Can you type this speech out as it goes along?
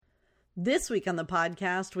This week on the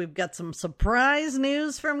podcast, we've got some surprise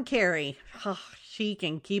news from Carrie. Oh, she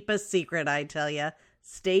can keep a secret, I tell ya.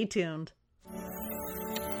 Stay tuned.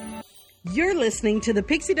 You're listening to the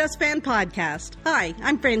Pixie Dust Fan Podcast. Hi,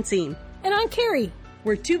 I'm Francine. And I'm Carrie.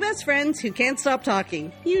 We're two best friends who can't stop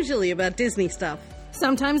talking, usually about Disney stuff.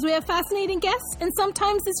 Sometimes we have fascinating guests, and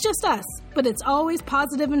sometimes it's just us. But it's always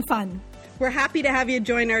positive and fun. We're happy to have you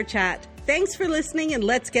join our chat. Thanks for listening, and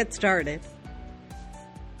let's get started.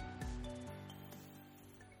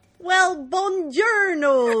 Well,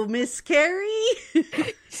 buongiorno, Miss Carrie.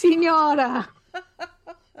 Signora.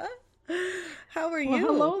 How are you? Well,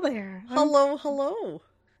 hello there. Hello.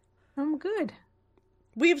 I'm good.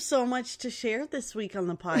 We have so much to share this week on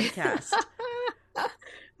the podcast.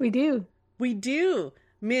 We do.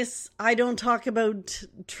 Miss, I don't talk about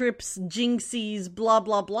trips, jinxies, blah,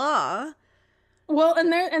 blah, blah. Well,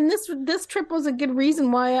 and this trip was a good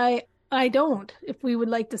reason why I don't, if we would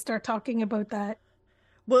like to start talking about that.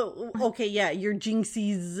 Well, okay, yeah, your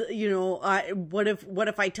jinxies, what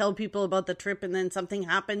if I tell people about the trip and then something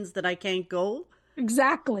happens that I can't go?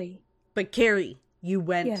 Exactly. But Carrie, you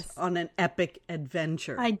went Yes. on an epic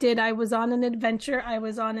adventure. I did. I was on an adventure. I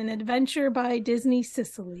was on an adventure by Disney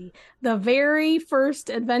Sicily. The very first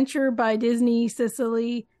adventure by Disney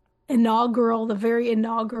Sicily, the very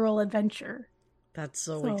inaugural adventure. That's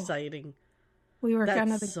so exciting. We were That's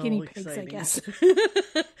kind of the so guinea pigs, exciting. I guess.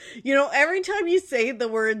 Every time you say the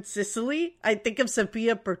word Sicily, I think of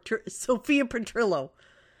Sophia Petrillo.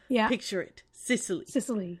 Yeah. Picture it.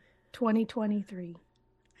 Sicily, 2023.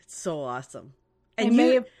 It's so awesome. And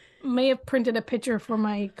I may have printed a picture for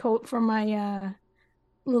my coat for my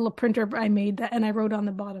little printer I made that, and I wrote on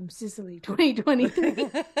the bottom Sicily 2023.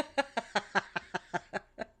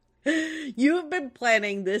 You have been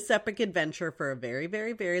planning this epic adventure for a very,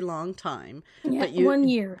 very, very long time. Yeah, 1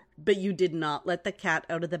 year. But you did not let the cat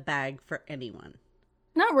out of the bag for anyone.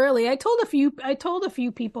 Not really. I told a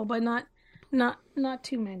few people, but not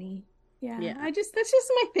too many. Yeah. That's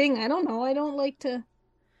just my thing. I don't know. I don't like to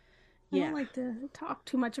talk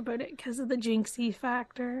too much about it because of the jinxie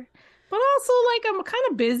factor. But also, I'm kind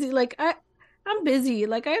of busy. I'm busy.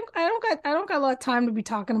 I don't got a lot of time to be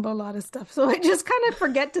talking about a lot of stuff. So I just kind of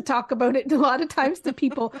forget to talk about it a lot of times to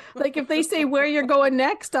people. If they say where you're going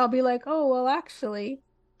next, I'll be like, oh, well, actually,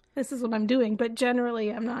 this is what I'm doing. But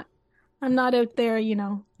generally, I'm not out there, You're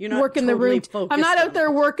not working totally the room. I'm not out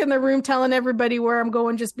there working the room telling everybody where I'm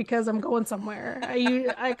going just because I'm going somewhere.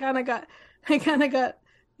 I kind of got,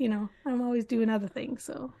 I'm always doing other things.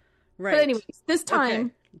 So, right. But anyways, this time.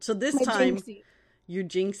 Okay. So this time, jinxie. your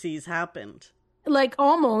jinxies happened.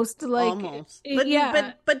 Almost. But,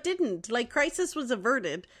 yeah. but didn't. Crisis was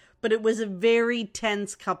averted, but it was a very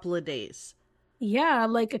tense couple of days. Yeah,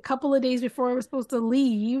 a couple of days before I was supposed to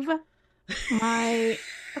leave. A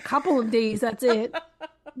couple of days, that's it.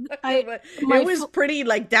 It was pretty,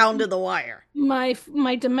 down to the wire. My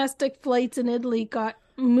domestic flights in Italy got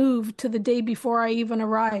moved to the day before I even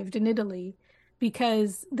arrived in Italy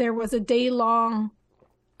because there was a day-long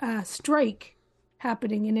strike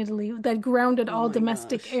happening in Italy that grounded all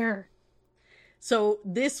domestic air. So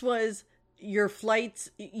this was your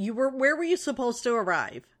flights. Where were you supposed to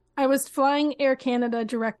arrive? I was flying Air Canada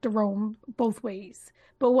direct to Rome both ways.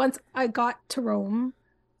 But once I got to Rome,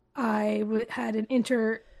 I had an an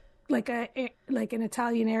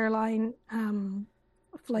Italian airline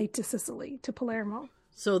flight to Sicily, to Palermo.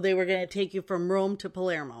 So they were going to take you from Rome to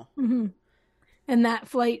Palermo. Mm-hmm. And that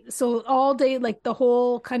flight, so all day, the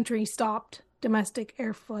whole country stopped domestic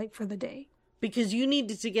air flight for the day. Because you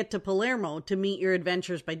needed to get to Palermo to meet your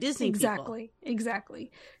Adventures by Disney people.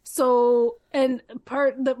 Exactly. So, and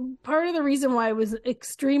part of the reason why I was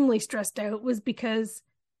extremely stressed out was because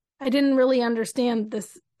I didn't really understand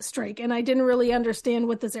this strike, and I didn't really understand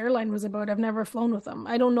what this airline was about. I've never flown with them.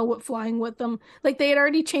 I don't know what flying with them. They had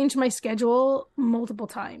already changed my schedule multiple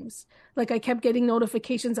times. I kept getting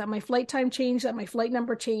notifications that my flight time changed, that my flight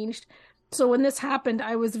number changed. So when this happened,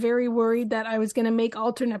 I was very worried that I was going to make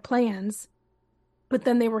alternate plans, but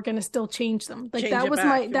then they were going to still change them. That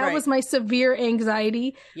was my severe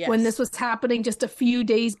anxiety when this was happening just 2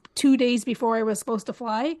 days before I was supposed to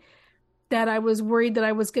fly, that I was worried that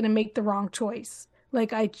I was going to make the wrong choice.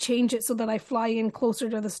 I change it so that I fly in closer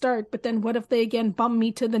to the start, but then what if they again bump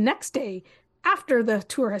me to the next day after the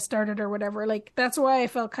tour has started or whatever? That's why I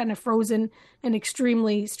felt kind of frozen and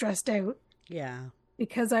extremely stressed out. Yeah.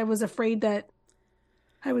 Because I was afraid that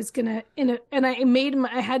I was gonna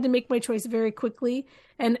I had to make my choice very quickly,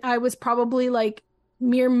 and I was probably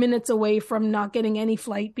mere minutes away from not getting any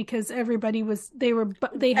flight because everybody was doing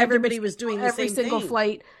the every same single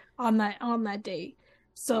flight on that day.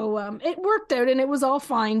 So it worked out and it was all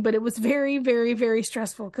fine, but it was very, very, very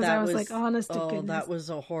stressful because I was like, honest to goodness, that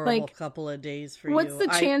was a horrible like, couple of days for what's you. the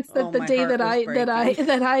chance that the My day heart that was breaking.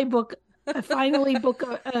 I book, I finally book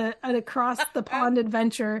an across the pond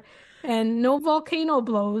adventure, and no volcano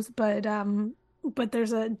blows, but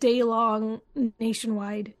there's a day long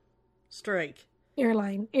nationwide Strike.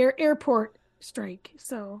 airport strike.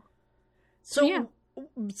 So yeah.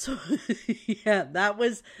 So yeah,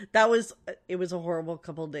 it was a horrible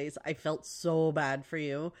couple of days. I felt so bad for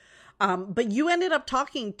you. But you ended up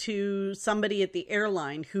talking to somebody at the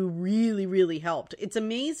airline who really, really helped. It's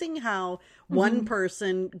amazing how one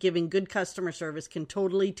person giving good customer service can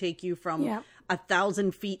totally take you from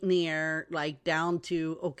 1,000 feet in the air, like down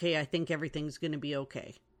to, okay, I think everything's going to be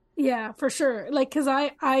okay. Yeah, for sure. Like, cause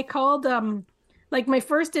I called, like my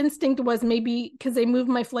first instinct was maybe because they moved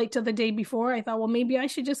my flight to the day before. I thought, well, maybe I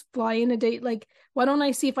should just fly in a day. Like, why don't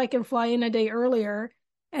I see if I can fly in a day earlier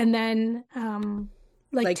and then,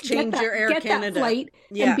 like change your Air Canada that flight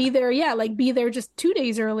and be there. Yeah, like be there just 2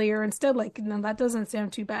 days earlier instead. Like, no, that doesn't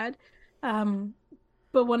sound too bad.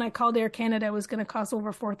 But when I called Air Canada, it was going to cost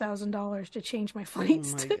over $4,000 to change my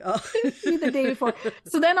flights to be the day before.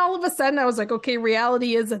 So then all of a sudden I was like, okay,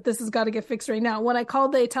 reality is that this has got to get fixed right now. When I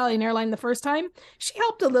called the Italian airline the first time, she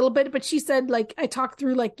helped a little bit, but she said, like, I talked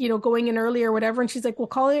through, like, going in early or whatever. And she's like, well,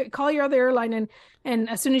 call your other airline. And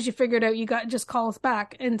as soon as you figure it out, just call us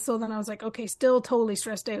back. And so then I was like, okay, still totally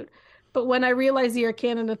stressed out. But when I realized the Air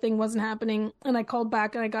Canada thing wasn't happening and I called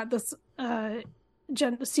back and I got this,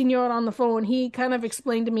 senior on the phone, he kind of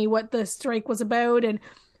explained to me what the strike was about, and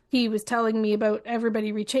he was telling me about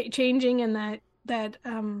everybody changing, and that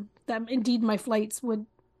indeed my flights would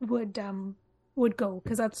go,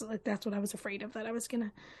 because that's what I was afraid of, that I was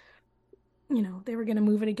gonna, they were gonna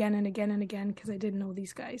move it again and again and again because I didn't know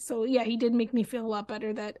these guys. So yeah, he did make me feel a lot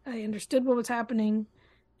better that I understood what was happening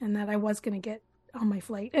and that I was gonna get on my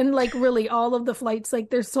flight. And like really all of the flights,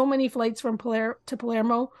 like there's so many flights from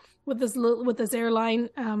Palermo with this airline.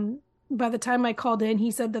 By the time I called in,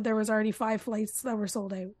 he said that there was already 5 flights that were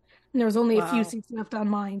sold out, and there was only a few seats left on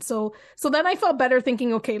mine. So then I felt better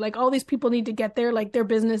thinking, okay, like all these people need to get there, like their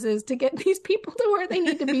business is to get these people to where they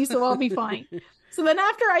need to be, so I'll be fine. So then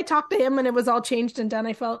after I talked to him and it was all changed and done,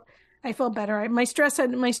 I felt better. My stress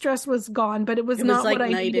was gone, but it was not like what I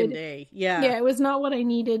night needed. And day. Yeah, it was not what I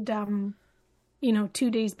needed.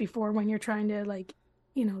 2 days before, when you're trying to, like,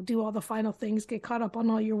 do all the final things, get caught up on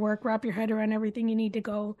all your work, wrap your head around everything you need to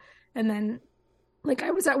go. And then, like,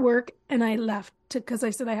 I was at work and I left because I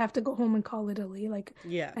said I have to go home and call Italy. Like,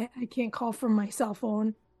 I can't call from my cell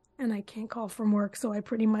phone and I can't call from work. So I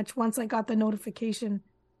pretty much, once I got the notification,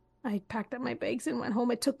 I packed up my bags and went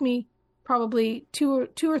home. It took me probably 2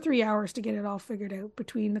 or 3 hours to get it all figured out,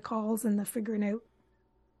 between the calls and the figuring out,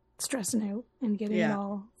 stressing out, and getting it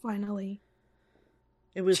all finally.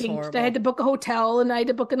 It was changed. horrible. I had to book a hotel, and I had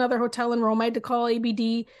to book another hotel in Rome. I had to call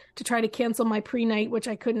ABD to try to cancel my pre-night, which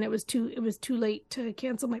I couldn't. It was too late to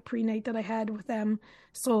cancel my pre-night that I had with them.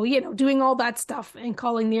 So, doing all that stuff and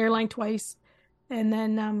calling the airline twice, and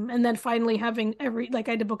then finally having I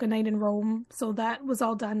had to book a night in Rome. So that was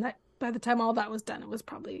all done. That by the time all that was done, it was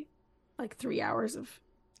probably like 3 hours of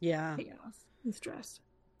chaos and stress.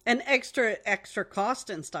 And extra cost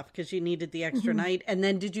and stuff because you needed the extra night. And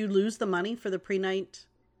then did you lose the money for the pre-night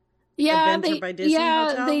adventure by Disney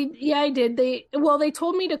Hotel? I did. They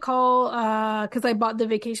told me to call because I bought the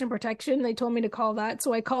vacation protection. They told me to call that.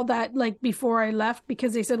 So I called that like before I left,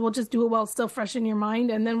 because they said, well, just do it while it's still fresh in your mind.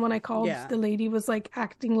 And then when I called, the lady was like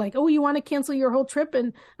acting like, oh, you want to cancel your whole trip?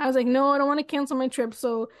 And I was like, no, I don't want to cancel my trip.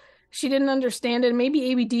 So she didn't understand it.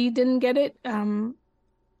 Maybe ABD didn't get it.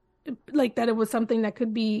 Like that it was something that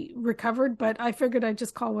could be recovered, but I figured I'd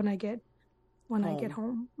just call when I get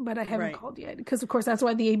home. But I haven't called yet, because of course that's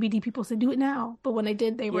why the ABD people said do it now. But when I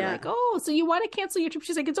did, they were like, oh, so you want to cancel your trip?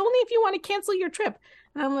 She's like, it's only if you want to cancel your trip.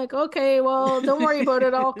 And I'm like, okay, well, don't worry about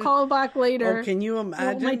it, I'll call back later. Oh, can you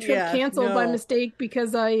imagine? My trip canceled by mistake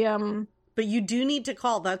because I but you do need to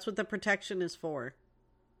call. That's what the protection is for.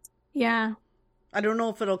 Yeah, I don't know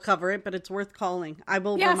if it'll cover it, but it's worth calling. I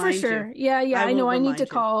will remind you. Yeah, for sure. Yeah, I know I need to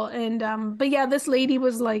call. And but yeah, this lady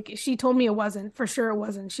was like, she told me it wasn't. For sure it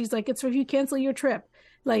wasn't. She's like, it's if you cancel your trip.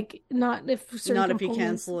 Like, not if you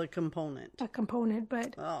cancel a component.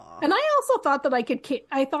 But and I also thought that I could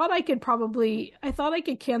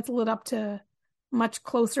cancel it up to much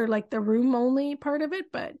closer, like the room only part of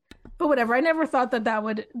it, but whatever. I never thought that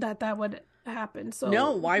would happen. So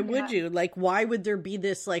no, why would you? Like, why would there be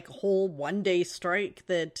this like whole 1-day strike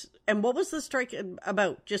that? And what was the strike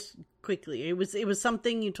about? Just quickly, it was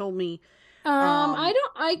something you told me I'd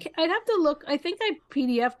have to look. I think I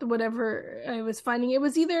PDF'd whatever I was finding. It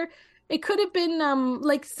was either, it could have been,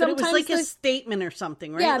 like But it sometimes was like a statement or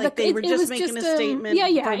something, right? yeah, Like they were just making a statement for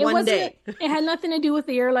it one day. It had nothing to do with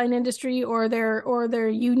the airline industry or their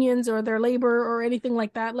unions or their labor or anything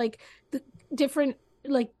like that. Like the different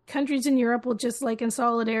like countries in Europe will just like in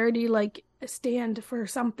solidarity like stand for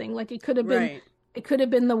something. Like it could have been Right. it could have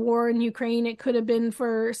been the war in Ukraine. It could have been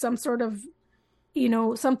for some sort of,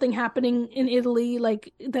 something happening in Italy,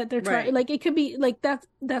 like that they're trying, Right. like it could be like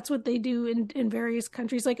that's what they do in various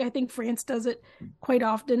countries. Like I think France does it quite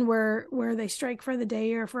often where they strike for the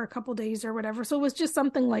day or for a couple days or whatever. So it was just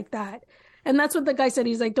something like that. And that's what the guy said.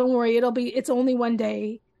 He's like, don't worry, it's only one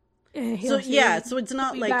day. So so it's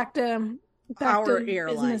not like back to our business.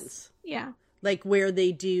 airlines. Yeah. Like where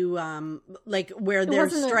they do like where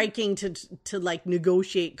they're striking to like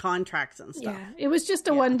negotiate contracts and stuff. Yeah. It was just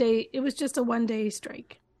a 1 day. It was just a 1 day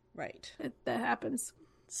strike. Right. That happens.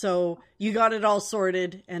 So you got it all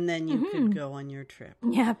sorted and then you could go on your trip.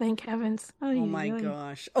 Yeah, thank heavens. Oh my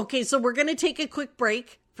gosh. Okay, so we're going to take a quick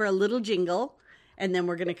break for a little jingle and then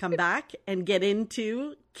we're going to come back and get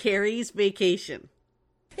into Carrie's vacation.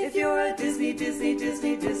 If you're a Disney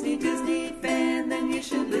fan, then you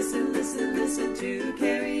should listen to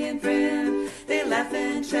Carrie and Fran. They laugh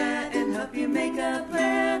and chat and help you make a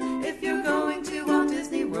plan. If you're going to Walt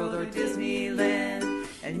Disney World or Disneyland,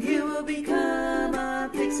 and you will become a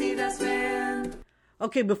Pixie Dust fan.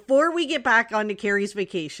 Okay, before we get back onto Carrie's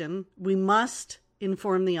vacation, we must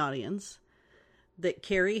inform the audience that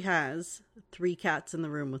Carrie has 3 cats in the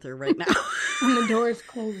room with her right now. And the door is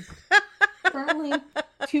closed. Currently,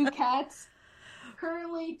 2 cats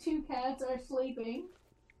are sleeping,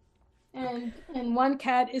 and 1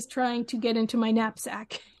 cat is trying to get into my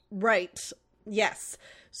knapsack. Right. Yes.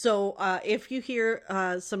 So if you hear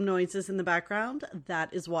some noises in the background,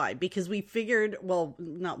 that is why. Because we figured, well,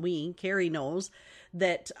 not we, Carrie knows,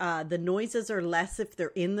 that the noises are less if they're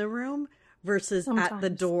in the room versus Sometimes. at the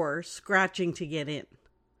door scratching to get in.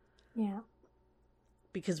 Yeah.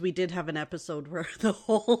 Because we did have an episode where the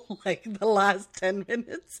whole, like, the last 10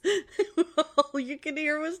 minutes, all you could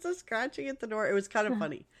hear was the scratching at the door. It was kind of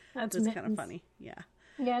funny. That's It was mittens. kind of funny. Yeah.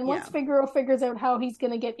 Yeah, and once Figaro figures out how he's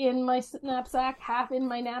going to get in my knapsack, half in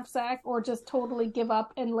my knapsack, or just totally give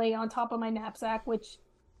up and lay on top of my knapsack, which,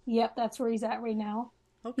 yep, that's where he's at right now.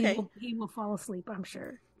 Okay. He will fall asleep, I'm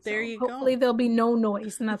sure. There you go. Hopefully there'll be no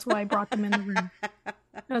noise, and that's why I brought them in the room.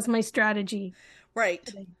 That's my strategy. Right.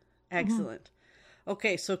 Today. Excellent.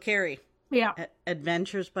 Okay, so Carrie. Yeah.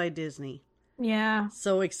 Adventures by Disney. Yeah.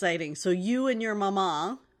 So exciting. So you and your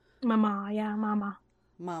mama. Mama, yeah, mama.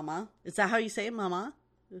 Mama. Is that how you say it? Mama?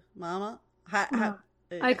 Mama?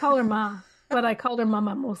 I call her Ma, but I called her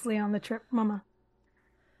Mama mostly on the trip, Mama.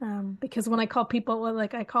 Because when I call people, well,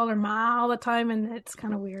 like I call her Ma all the time, and it's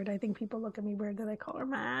kind of weird. I think people look at me weird that I call her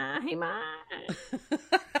Ma. Hey, Ma.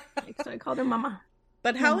 So I called her Mama.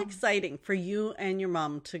 But how exciting for you and your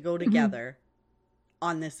mom to go together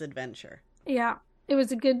on this adventure. Yeah. It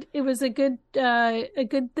was a good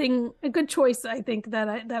thing, a good choice, I think,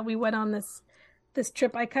 that we went on this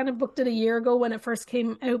trip. I kind of booked it a year ago when it first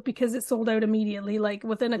came out because it sold out immediately, like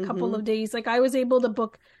within a couple of days. Like I was able to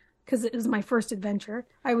book, because it was my first adventure,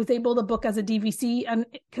 I was able to book as a DVC, and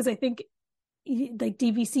because I think like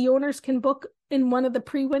DVC owners can book in one of the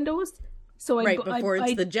pre-windows. So before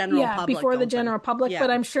it's the general public. Before the general public. But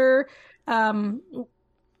I'm sure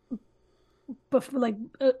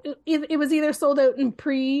it was either sold out in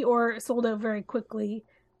pre or sold out very quickly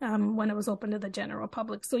when it was open to the general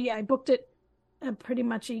public. So yeah, I booked it pretty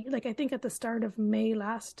much like I think at the start of May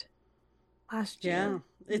last year. Yeah,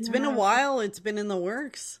 it's been a while. It's been in the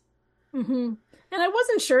works. And I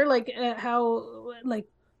wasn't sure like how like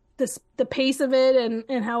the pace of it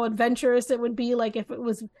and how adventurous it would be, like if it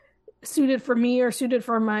was suited for me or suited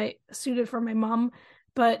for my mom.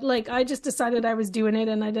 But like I just decided I was doing it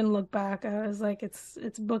and I didn't look back. I was like, it's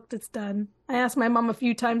booked, it's done. I asked my mom a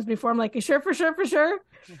few times before, I'm like, you sure for sure?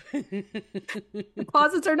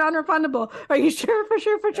 Deposits are non-refundable. Are you sure for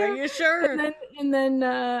sure? Are you sure? And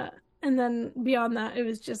then beyond that, it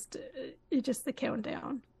was just the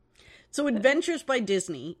countdown. So Adventures by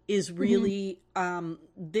Disney is really,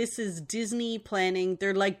 this is Disney planning.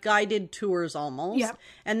 They're like guided tours almost. Yep.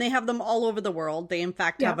 And they have them all over the world. They in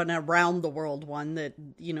fact have an around the world one that,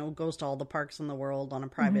 goes to all the parks in the world on a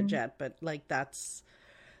private jet. But like that's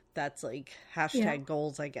like hashtag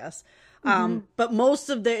goals, I guess. But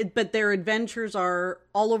but their adventures are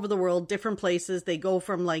all over the world, different places. They go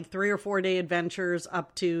from like 3 or 4 day adventures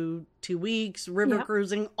up to 2 weeks, river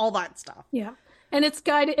cruising, all that stuff. Yeah. And it's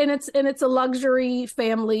guided, and it's a luxury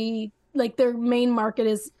family like their main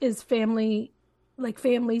market is family, like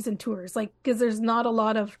families and tours, like because there's not a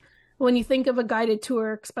lot of, when you think of a guided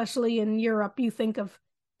tour, especially in Europe, you think of,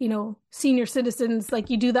 senior citizens, like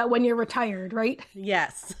you do that when you're retired, right?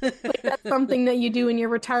 Yes. Like that's something that you do in your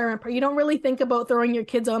retirement part. You don't really think about throwing your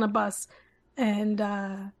kids on a bus and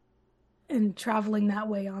traveling that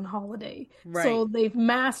way on holiday. Right. So they've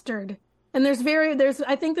mastered, and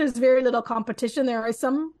I think there's very little competition. There are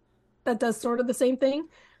some that does sort of the same thing,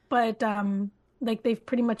 but like they've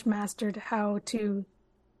pretty much mastered how to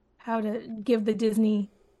give the Disney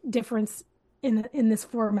difference in this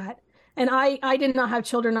format. And I did not have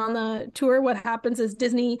children on the tour. What happens is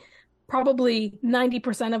Disney, probably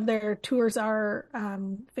 90% of their tours are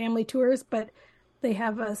family tours, but they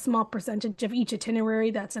have a small percentage of each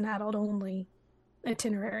itinerary that's an adult only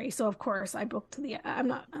itinerary. So of course I booked I'm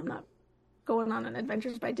not going on an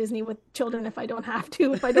Adventures by Disney with children if I don't have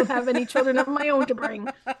to, if I don't have any children of my own to bring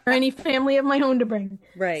or any family of my own to bring.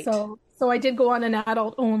 Right. So I did go on an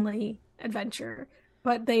adult only adventure,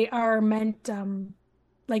 but they are meant,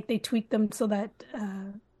 like they tweak them so that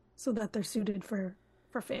they're suited for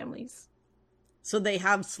families. So they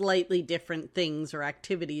have slightly different things or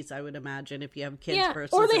activities, I would imagine, if you have kids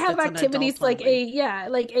versus or they if have it's an activities adult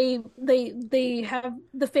they have,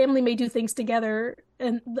 the family may do things together,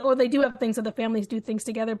 or they do have things that the families do things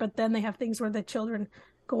together, but then they have things where the children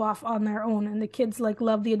go off on their own, and the kids like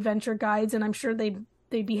love the adventure guides, and I'm sure they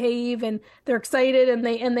behave and they're excited, and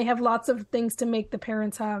they have lots of things to make the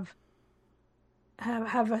parents have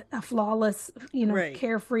a flawless, right,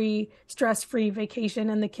 carefree, stress-free vacation,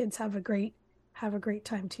 and the kids have a great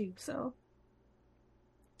time too. So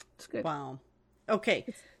it's good. Wow. Okay.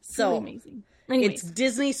 It's so really amazing. Anyways. It's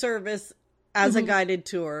Disney service as a guided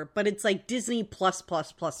tour, but it's like Disney plus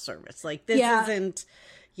service. Like this isn't,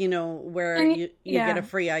 where you get a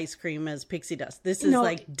free ice cream as pixie dust. This is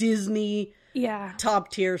like Disney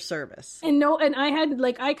top tier service. And I had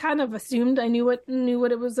I kind of assumed I knew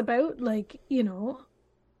what it was about. Like,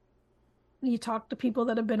 you talk to people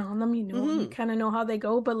that have been on them, you kind of know how they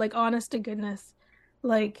go, but like, honest to goodness,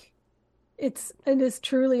 like it is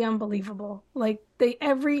truly unbelievable. Like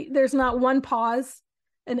there's not one pause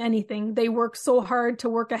in anything. They work so hard to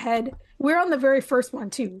work ahead. We're on the very first one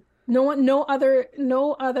too. No other.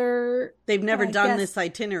 They've never done this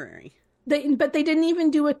itinerary. But they didn't even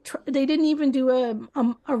do a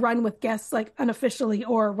run with guests, like unofficially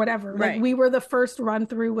or whatever. Right. Like we were the first run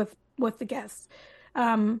through with the guests.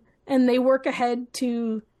 And they work ahead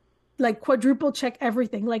to like quadruple check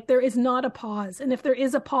everything. Like there is not a pause. And if there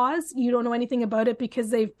is a pause, you don't know anything about it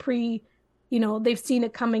because they've seen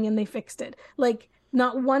it coming and they fixed it. Like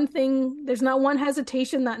not one thing, there's not one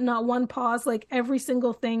hesitation, not one pause. Like every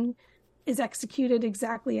single thing is executed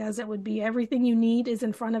exactly as it would be. Everything you need is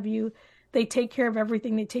in front of you. They take care of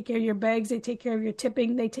everything. They take care of your bags. They take care of your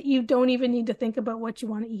tipping. You don't even need to think about what you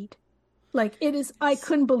want to eat. Like it is, I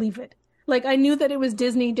couldn't believe it. Like I knew that it was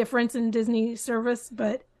Disney difference in Disney service,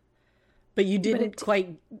 but you didn't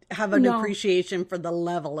quite have an appreciation for the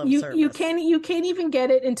level of service. You can't even get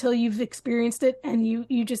it until you've experienced it, and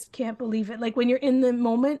you just can't believe it. Like when you're in the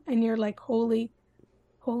moment and you're like, holy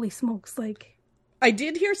smokes, like I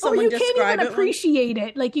did hear someone describe it. You can't even appreciate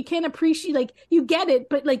it. Like you can't appreciate, like you get it,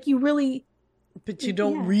 but like you really. But you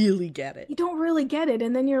don't really get it. You don't really get it,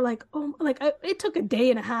 and then you're like, oh, like it took a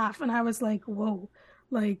day and a half, and I was like, whoa,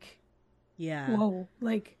 like. Yeah. Whoa,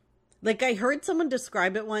 like I heard someone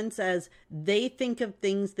describe it once as they think of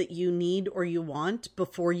things that you need or you want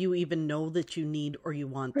before you even know that you need or you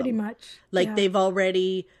want them. Pretty much. Like they've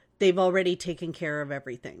already taken care of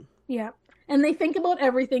everything. Yeah. And they think about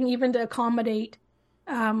everything even to accommodate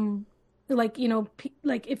like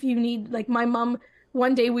if you need, like my mom,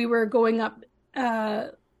 one day we were going up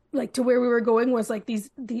like to where we were going was like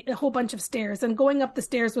a whole bunch of stairs, and going up the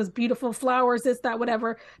stairs was beautiful, flowers, this, that,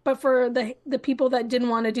 whatever. But for the people that didn't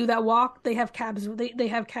want to do that walk, they have cabs. They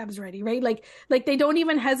have cabs ready, right? Like they don't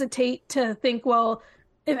even hesitate to think, well,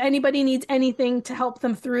 if anybody needs anything to help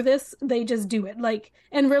them through this, they just do it. Like,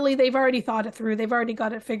 and really they've already thought it through. They've already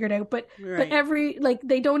got it figured out. But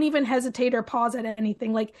they don't even hesitate or pause at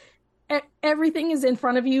anything. Like everything is in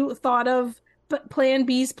front of you, thought of. But plan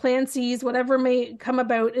B's, plan C's, whatever may come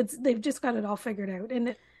about, they've just got it all figured out,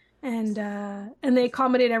 and they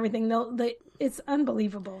accommodate everything. It's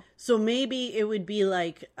unbelievable. So maybe it would be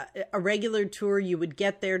like a regular tour. You would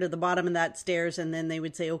get there to the bottom of that stairs, and then they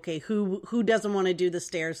would say, "Okay, who doesn't want to do the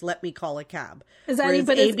stairs? Let me call a cab." Is that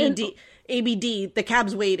ABD? The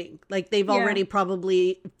cab's waiting. Like they've already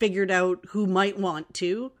probably figured out who might want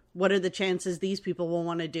to. What are the chances these people will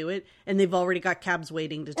want to do it? And they've already got cabs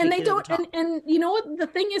waiting to take and they you don't. to the top. And you know what the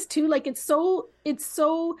thing is too? Like it's so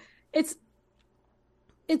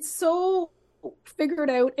it's so figured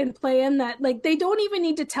out and planned that like they don't even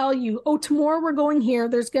need to tell you, oh, tomorrow we're going here,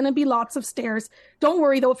 there's going to be lots of stairs. Don't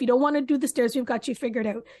worry though, if you don't want to do the stairs, we've got you figured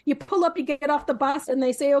out. You pull up, you get off the bus, and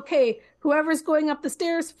they say, okay, whoever's going up the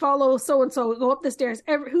stairs, follow so and so, go up the stairs.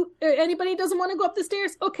 Anybody doesn't want to go up the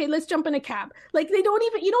stairs, okay, let's jump in a cab. Like you don't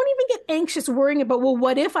even get anxious worrying about, well,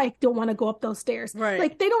 what if I don't want to go up those stairs? Right.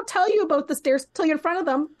 Like they don't tell you about the stairs till you're in front of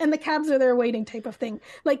them and the cabs are there waiting, type of thing.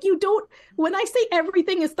 Like you don't, when I say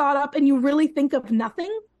everything is thought up and you really think of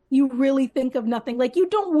nothing, you really think of nothing. Like you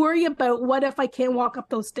don't worry about what if I can't walk up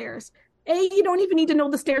those stairs. You don't even need to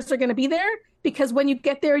know the stairs are going to be there, because when you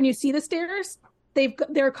get there and you see the stairs,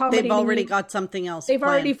 they're accommodating. They've already got something else. They've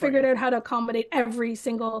already figured out how to accommodate every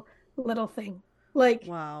single little thing. Like,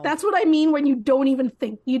 wow. That's what I mean when you don't even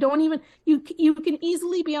think. You can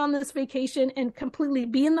easily be on this vacation and completely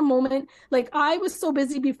be in the moment. Like I was so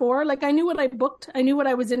busy before, like I knew what I booked. I knew what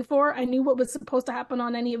I was in for. I knew what was supposed to happen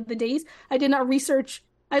on any of the days. I did not research.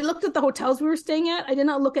 I looked at the hotels we were staying at. I did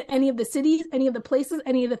not look at any of the cities, any of the places,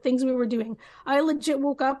 any of the things we were doing. I legit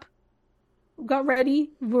woke up, got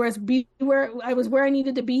ready, where I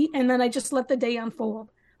needed to be, and then I just let the day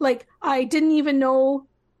unfold. Like I didn't even know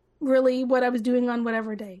really what I was doing on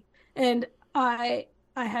whatever day. And I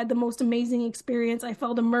had the most amazing experience. I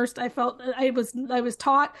felt immersed. I was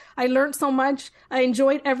taught. I learned so much. I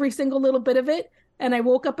enjoyed every single little bit of it. And I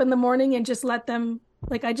woke up in the morning and just let them,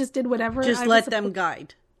 like I just did whatever. Just let them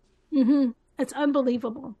guide. Mm-hmm. It's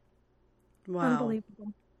unbelievable. Wow.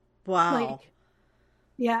 Unbelievable. Wow. Like,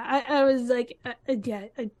 yeah, I was like,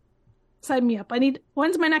 sign me up.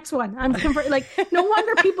 When's my next one? I'm like, no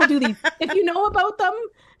wonder people do these. If you know about them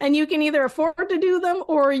and you can either afford to do them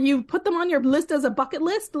or you put them on your list as a bucket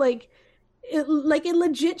list, like it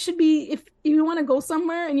legit should be, if you want to go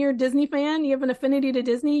somewhere and you're a Disney fan, you have an affinity to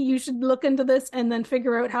Disney, you should look into this and then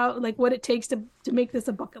figure out how, like what it takes to make this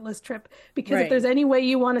a bucket list trip. Because right. If there's any way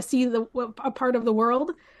you want to see a part of the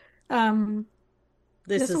world,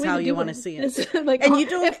 this is how you want to see it. Like, and you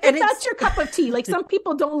don't, if that's your cup of tea. Like some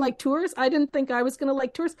people don't like tours. I didn't think I was going to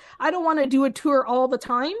like tours. I don't want to do a tour all the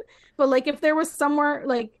time. But like if there was somewhere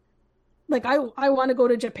like I want to go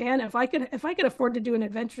to Japan, if I could afford to do an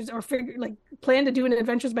adventures or plan to do an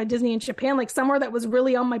Adventures by Disney in Japan, like somewhere that was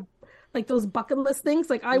really on my, like those bucket list things.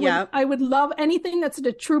 Like I would love anything that's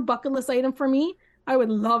a true bucket list item for me. I would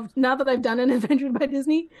love, now that I've done an Adventures by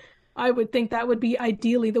Disney, I would think that would be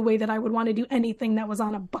ideally the way that I would want to do anything that was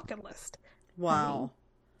on a bucket list. Wow.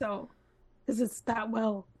 So, because it's that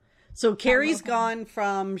well. So Carrie's gone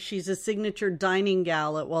from she's a signature dining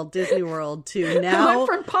gal at Walt Disney World to now I went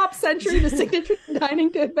from Pop Century to signature dining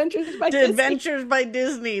to Adventures by Disney. Adventures by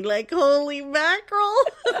Disney. Like, holy mackerel.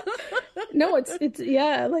 No, it's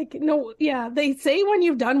yeah, like no, yeah. They say when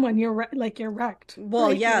you've done one, you're wrecked. Well,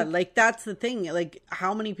 right? yeah, like that's the thing. Like,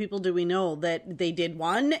 how many people do we know that they did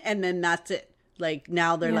one and then that's it? Like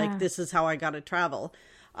now they're like, this is how I got to travel.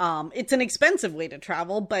 It's an expensive way to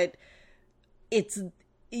travel, but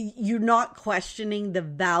you're not questioning the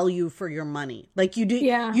value for your money. Like you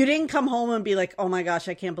didn't come home and be like, oh my gosh,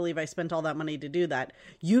 I can't believe I spent all that money to do that.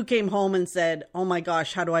 You came home and said, oh my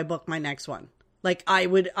gosh, how do I book my next one? Like I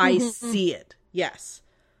see it. Yes.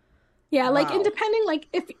 Yeah. Wow. Like, and depending, like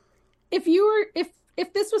if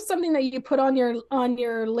this was something that you put on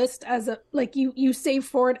your list as a, like you save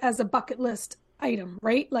for it as a bucket list item,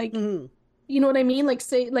 right? Like, you know what I mean? Like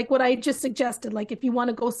say, like what I just suggested, like if you want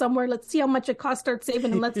to go somewhere, let's see how much it costs, start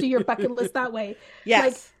saving and let's do your bucket list that way. Yes.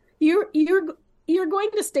 Like you're going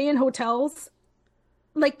to stay in hotels.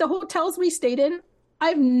 Like the hotels we stayed in,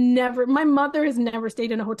 my mother has never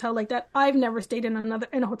stayed in a hotel like that. I've never stayed in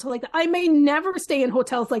a hotel like that. I may never stay in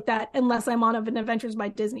hotels like that unless I'm on an Adventures by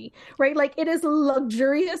Disney, right? Like it is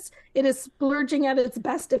luxurious. It is splurging at its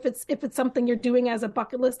best if it's something you're doing as a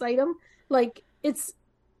bucket list item. Like it's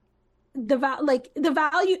the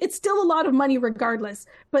value. It's still a lot of money regardless.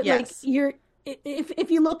 But yes. Like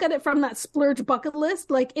if you look at it from that splurge bucket list,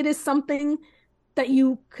 like it is something that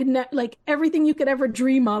you could like everything you could ever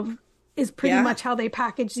dream of. Is pretty much how they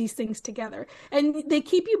package these things together. And they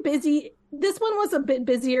keep you busy. This one was a bit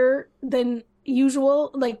busier than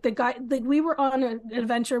usual. Like we were on an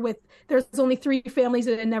adventure with, there's only 3 families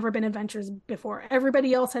that had never been adventures before.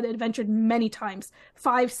 Everybody else had adventured many times,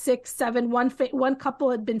 5, 6, 7, one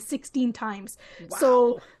couple had been 16 times. Wow.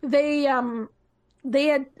 So they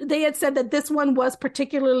had said that this one was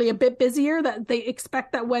particularly a bit busier, that they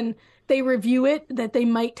expect that when they review it, that they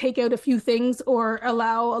might take out a few things or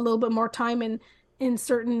allow a little bit more time in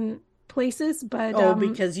certain places. But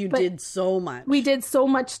because you did so much. We did so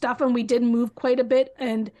much stuff and we did move quite a bit.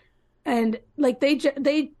 And And like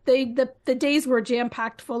the days were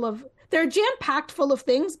jam-packed full of, they're jam-packed full of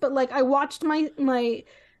things, but like I watched I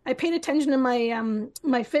paid attention to my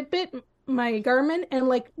Fitbit, my Garmin, and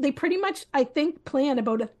like they pretty much, I think, plan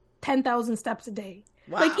about 10,000 steps a day.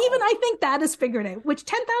 Wow. Like even I think that is figured out, which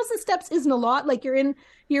 10,000 steps isn't a lot. Like you're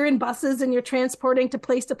in buses and you're transporting to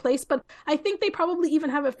place, but I think they probably even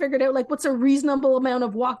have it figured out, like what's a reasonable amount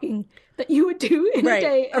of walking that you would do in a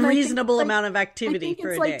day. And a reasonable amount of activity for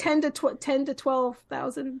a day. It's like 10 to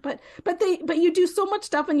 12,000, but you do so much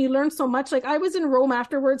stuff and you learn so much. Like I was in Rome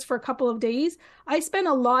afterwards for a couple of days. I spent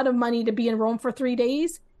a lot of money to be in Rome for 3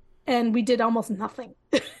 days, and we did almost nothing.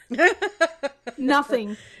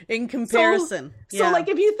 Nothing in comparison. So like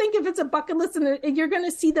if you think if it's a bucket list and you're going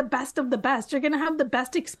to see the best of the best, you're going to have the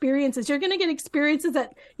best experiences. You're going to get experiences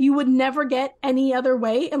that you would never get any other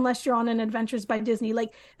way unless you're on an Adventures by Disney.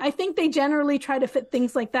 Like I think they generally try to fit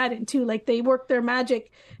things like that in too. Like they work their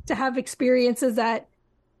magic to have experiences that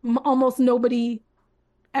almost nobody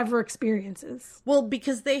ever experiences. Well,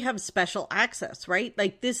 because they have special access, right?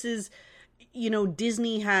 Like this is,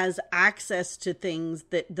 Disney has access to things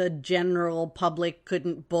that the general public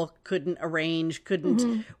couldn't book, couldn't arrange,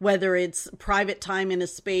 couldn't, whether it's private time in a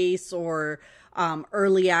space or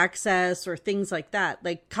early access or things like that.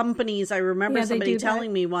 Like companies, I remember somebody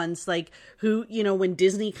telling me once, like who, when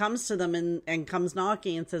Disney comes to them and comes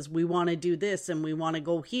knocking and says, we want to do this and we want to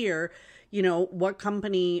go here, what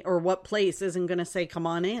company or what place isn't going to say, come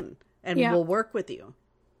on in and we'll work with you.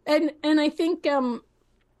 And I think,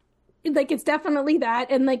 like it's definitely that,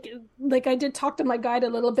 and like I did talk to my guide a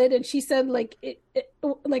little bit, and she said like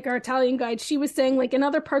like our Italian guide, she was saying like in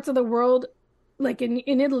other parts of the world, like in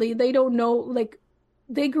Italy, they don't know, like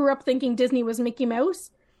they grew up thinking Disney was Mickey Mouse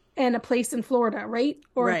and a place in Florida, right?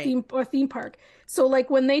 Or a theme park. So like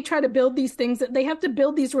when they try to build these things, they have to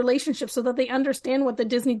build these relationships so that they understand what the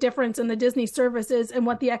Disney difference and the Disney service is and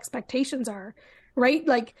what the expectations are, right?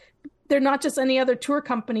 Like they're not just any other tour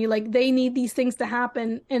company. Like they need these things to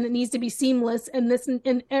happen and it needs to be seamless. And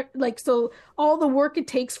like, so all the work it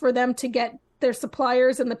takes for them to get their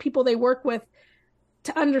suppliers and the people they work with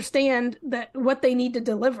to understand that what they need to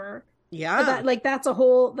deliver. Yeah. That's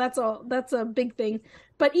a big thing.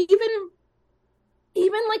 But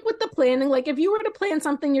even like with the planning, like if you were to plan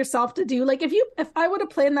something yourself to do, like if I would have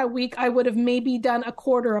planned that week, I would have maybe done a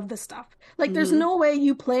quarter of the stuff. Like there's no way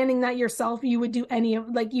you planning that yourself, you would do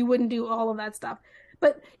you wouldn't do all of that stuff.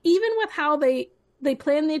 But even with how they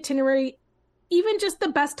plan the itinerary, even just the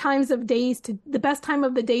best time of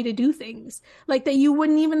the day to do things like that you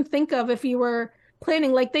wouldn't even think of if you were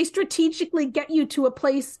planning, like they strategically get you to a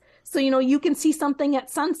place so you can see something at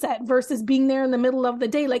sunset versus being there in the middle of the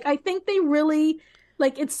day. Like I think they really,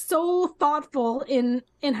 like it's so thoughtful in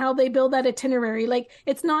how they build that itinerary. Like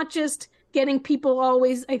it's not just getting people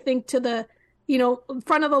always, I think, to the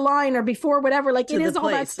front of the line or before whatever. Like it is all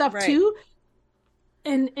that stuff too,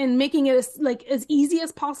 and making it as easy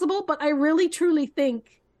as possible. But I really truly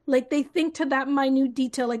think like they think to that minute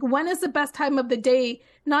detail. Like when is the best time of the day?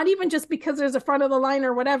 Not even just because there's a front of the line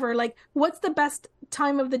or whatever. Like what's the best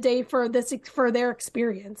time of the day for their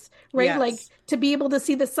experience, right? Yes. Like to be able to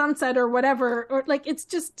see the sunset or whatever, or like it's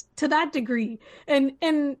just to that degree. And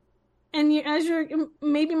you, as you're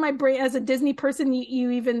maybe my brain as a Disney person,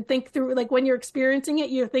 you even think through, like when you're experiencing it,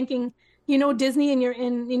 you're thinking, Disney, and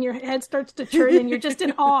your head starts to churn and you're just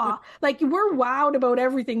in awe. Like we're wowed about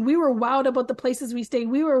everything. We were wowed about the places we stayed.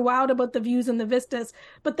 We were wowed about the views and the vistas.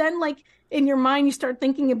 But then like in your mind, you start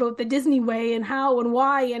thinking about the Disney way and how and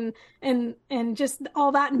why and just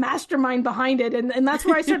all that mastermind behind it. And that's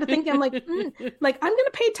where I started thinking, I'm like, like I'm going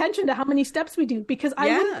to pay attention to how many steps we do, because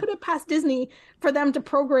I wouldn't put it past Disney for them to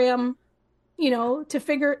program, to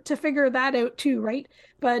figure that out too, right?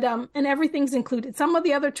 But and everything's included. Some of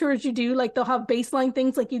the other tours you do, like they'll have baseline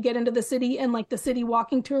things, like you get into the city and like the city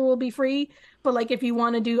walking tour will be free. But like if you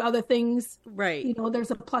want to do other things, right,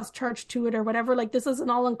 there's a plus charge to it or whatever. Like this is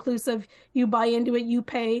an all inclusive. You buy into it, you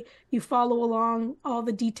pay, you follow along, all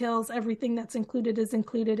the details, everything that's included is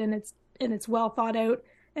included, and it's well thought out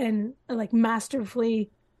and like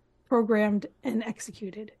masterfully programmed and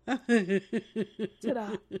executed.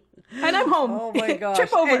 Ta-da. And I'm home. Oh my gosh.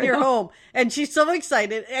 Trip over. And you're home. And she's so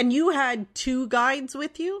excited. And you had 2 guides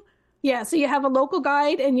with you? Yeah, so you have a local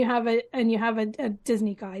guide and you have a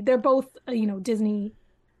Disney guide. They're both Disney.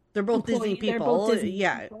 They're both Disney people. They're both Disney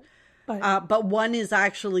people. But one is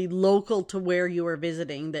actually local to where you are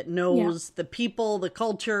visiting, that knows the people, the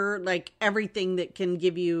culture, like everything, that can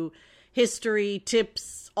give you history,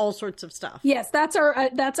 tips, all sorts of stuff. Yes, that's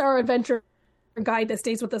our adventure guide that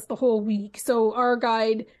stays with us the whole week. So our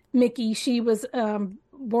guide Mickey, she was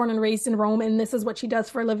born and raised in Rome, and this is what she does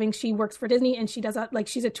for a living. She works for Disney, and she does that, like,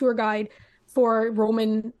 she's a tour guide for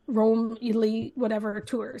Rome, Italy, whatever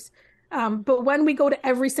tours. But when we go to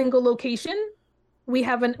every single location, we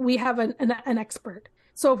have an expert.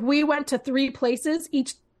 So if we went to 3 places,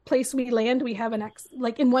 each place we land, we have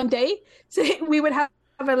like in one day, so we would have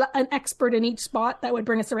an expert in each spot that would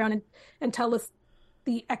bring us around and tell us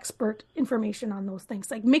the expert information on those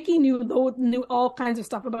things. Like Mickey knew all kinds of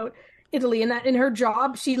stuff about Italy, and that in her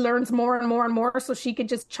job she learns more and more and more, so she could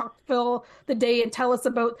just chock fill the day and tell us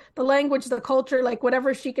about the language, the culture, like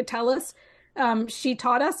whatever she could tell us, she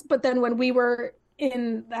taught us. But then when we were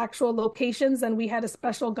in the actual locations, then we had a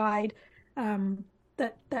special guide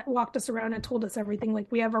that walked us around and told us everything. Like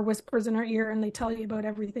we have our whispers in our ear, and they tell you about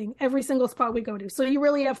everything, every single spot we go to. So you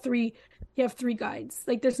really have three guides.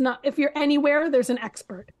 Like there's not, if you're anywhere, there's an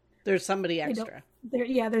expert. There's somebody extra.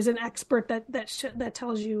 There's an expert that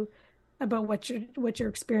tells you about what you're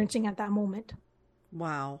experiencing at that moment.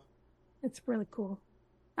 Wow. It's really cool.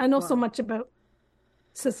 I know so much about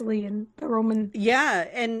Sicily and the Roman. Yeah,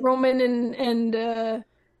 and Roman and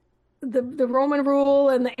the Roman rule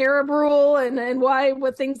and the Arab rule and why,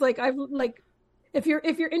 what things, like I've, like if you're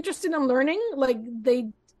interested in learning, like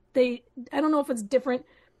they I don't know if it's different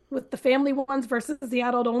with the family ones versus the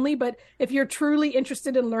adult only, but if you're truly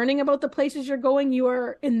interested in learning about the places you're going, you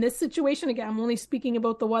are in this situation. Again, I'm only speaking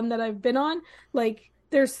about the one that I've been on. Like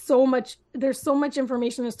there's so much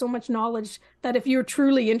information, there's so much knowledge that if you're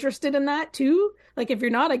truly interested in that too, like if you're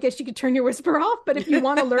not, I guess you could turn your whisper off. But if you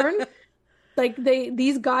want to learn, like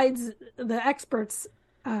these guides, the experts,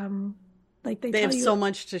 like they have so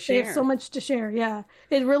much to share. They have so much to share. Yeah,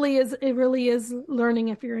 it really is learning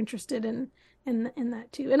if you're interested in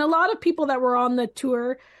that too. And a lot of people that were on the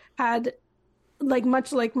tour had, like,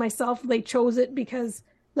 much like myself, they chose it because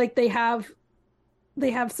like they have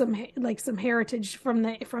some heritage from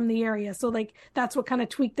the area. So like that's what kind of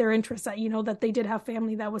tweaked their interest, that, you know, that they did have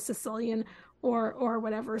family that was Sicilian or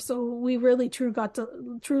whatever. So we really truly got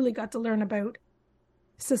to learn about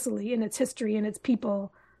Sicily and its history and its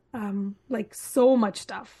people, like so much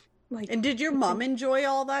stuff. Like, and did your mom enjoy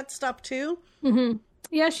all that stuff too? Mm-hmm.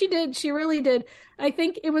 Yeah, she did. She really did. I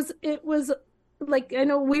think it was like, I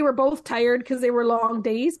know we were both tired because they were long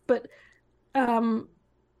days, but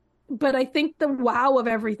I think the wow of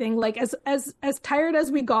everything, like as tired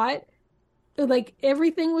as we got, like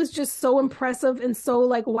everything was just so impressive and so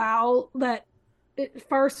like wow that it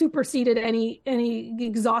far superseded any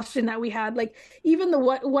exhaustion that we had. Like even the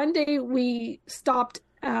one day we stopped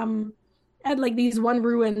at like these one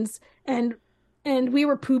ruins and we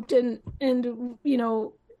were pooped and you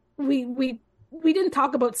know we didn't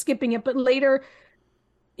talk about skipping it, but later,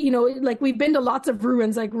 you know, like we've been to lots of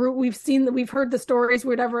ruins, like we've heard the stories,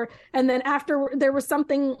 whatever, and then after there was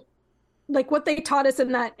something like what they taught us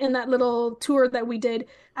in that little tour that we did.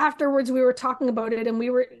 Afterwards we were talking about it, and we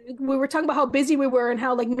were talking about how busy we were and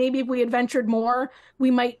how like maybe if we adventured more we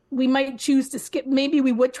might choose to skip, maybe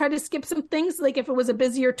we would try to skip some things, like if it was a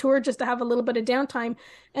busier tour, just to have a little bit of downtime.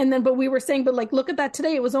 And then but we were saying, but like look at that,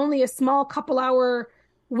 today it was only a small couple hour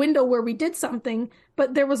window where we did something,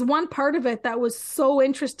 but there was one part of it that was so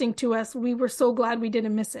interesting to us, we were so glad we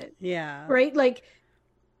didn't miss it. Yeah, right, like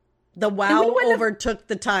the wow overtook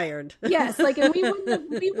the tired. Yes, like, and we didn't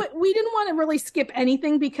want to really skip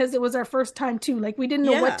anything because it was our first time too. Like we didn't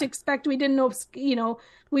know what to expect. We didn't know, you know,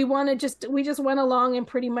 we just went along and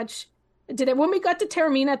pretty much did it. When we got to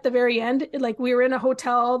Taormina at the very end, like we were in a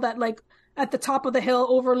hotel that like at the top of the hill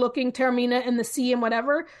overlooking Taormina and the sea and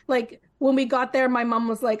whatever. Like when we got there, my mom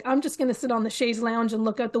was like, I'm just going to sit on the chaise lounge and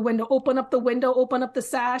look out the window, open up the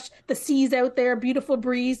sash, the sea's out there, beautiful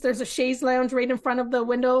breeze. There's a chaise lounge right in front of the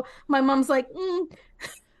window. My mom's like,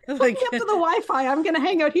 hook me up to the Wi-Fi. I'm going to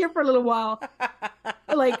hang out here for a little while.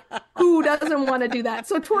 Like, who doesn't want to do that?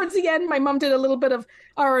 So towards the end, my mom did a little bit of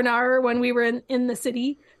R&R when we were in the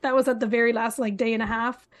city. That was at the very last like day and a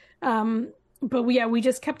half. But we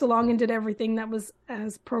just kept along and did everything that was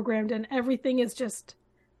as programmed, and everything is just,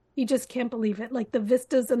 you just can't believe it. Like the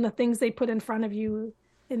vistas and the things they put in front of you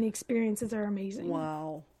and the experiences are amazing.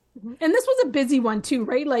 Wow. Mm-hmm. And this was a busy one too,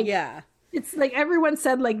 right? Like, yeah, it's like everyone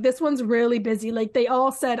said, like, this one's really busy. Like they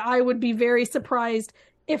all said, I would be very surprised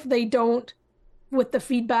if they don't, with the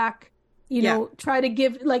feedback, you know, try to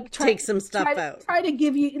give, like, take some stuff out. Try to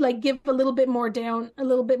give you, like, give a little bit more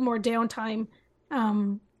downtime.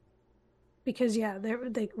 Because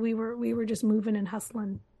we were just moving and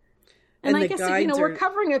hustling. And I guess, you know,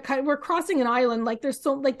 we're crossing an island. Like there's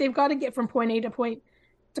so, like they've got to get from point A to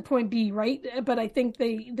point B, right? But I think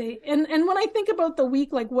they and when I think about the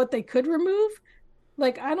week, like what they could remove,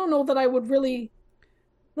 like I don't know that I would really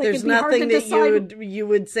Like, there's it'd be hard nothing to that decide. you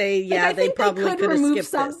would say, yeah, Like, I they think probably could could have remove skipped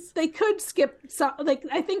some. this. They could skip some. Like,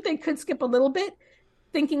 I think they could skip a little bit,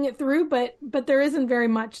 thinking it through. But there isn't very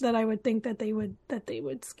much that I would think that they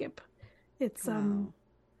would skip. It's Wow.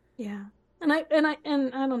 yeah, and I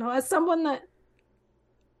don't know, as someone that,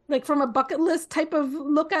 like, from a bucket list type of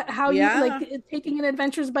look at how you Yeah. like taking in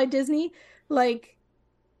Adventures by Disney, like,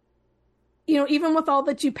 even with all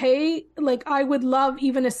that you pay, like, I would love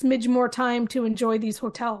even a smidge more time to enjoy these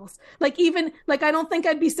hotels. Like, even like, I don't think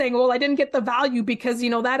I'd be saying, well, I didn't get the value because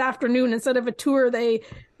that afternoon, instead of a tour, they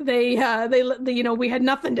we had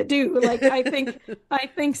nothing to do. Like, I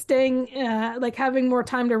think staying like having more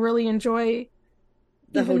time to really enjoy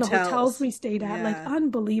The even the hotels. hotels we stayed at, like, Yeah.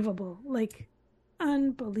 unbelievable. Like,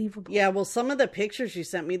 unbelievable. Yeah, well, some of the pictures you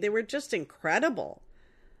sent me, they were just incredible.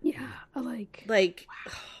 Yeah, like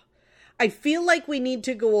I feel like we need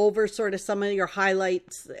to go over sort of some of your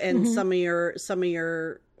highlights and Mm-hmm. some of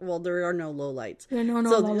your well, there are no lowlights. There are no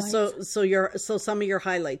so lowlights. so some of your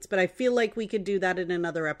highlights, but I feel like we could do that in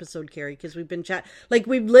another episode, Carrie, because we've been like,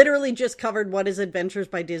 we've literally just covered what is Adventures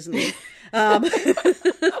by Disney.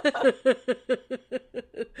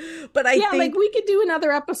 But I think, like, we could do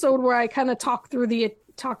another episode where I kind of talk through the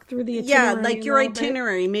itinerary. yeah, like your a little bit.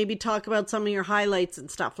 itinerary, maybe talk about some of your highlights and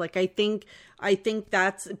stuff. Like, I think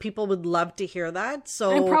that's, people would love to hear that.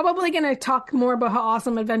 So I'm probably going to talk more about how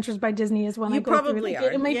awesome Adventures by Disney is when I You go through probably it.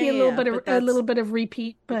 are. It might Yeah, be a yeah, little bit of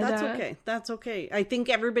repeat, but that's okay. That's okay. I think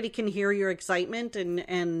everybody can hear your excitement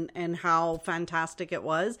and how fantastic it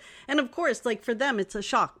was. And of course, like, for them, it's a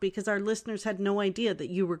shock because our listeners had no idea that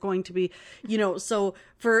you were going to be, so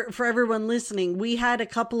for everyone listening, we had a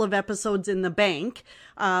couple of episodes in the bank.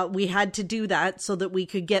 We had to do that so that we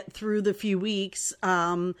could get through the few weeks,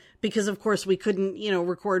 because of course we couldn't,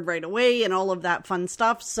 record right away and all of that fun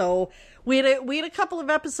stuff. So we had a couple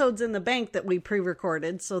of episodes in the bank that we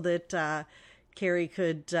pre-recorded so that Carrie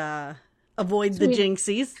could avoid the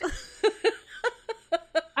jinxies.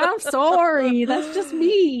 I'm sorry. That's just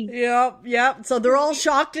me. Yep. So they're all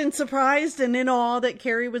shocked and surprised and in awe that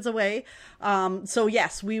Carrie was away. So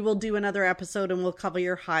yes, we will do another episode and we'll cover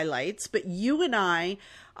your highlights. But you and I,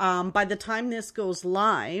 by the time this goes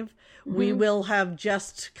live, we will have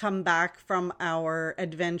just come back from our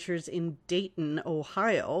adventures in Dayton,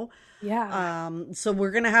 Ohio. Yeah. So we're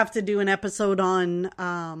going to have to do an episode on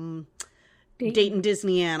Dayton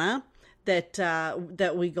Disneyana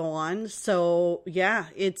that we go on. So yeah,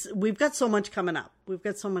 we've got so much coming up. We've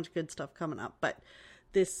got so much good stuff coming up, but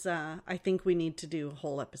this, I think we need to do a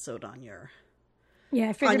whole episode on your, yeah,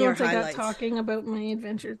 I figured once I got highlights. Talking about my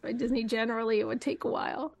Adventures by Disney generally, it would take a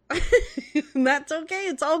while. That's okay.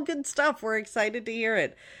 It's all good stuff. We're excited to hear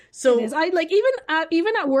it. So It is. I like,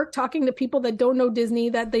 even at work, talking to people that don't know Disney,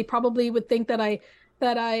 that they probably would think that I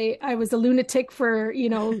was a lunatic for,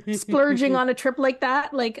 splurging on a trip like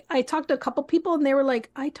that. Like, I talked to a couple people and they were like,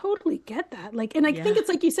 I totally get that. Like, and I think it's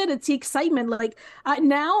like you said, it's the excitement. Like,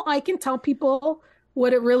 now I can tell people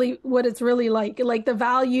what it's really like the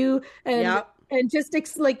value and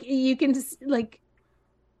just like, you can just like,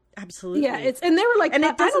 absolutely. yeah, and they were like, and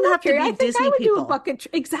it doesn't have to be I think Disney I would people. do a bucket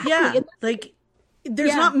exactly. Yeah, And like,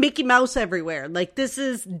 there's not Mickey Mouse everywhere. Like, this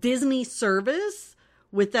is Disney service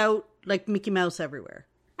without, like, Mickey Mouse everywhere.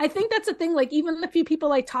 I think that's the thing. Like, even the few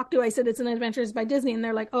people I talked to, I said it's an Adventures by Disney, and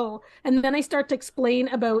they're like, oh. And then I start to explain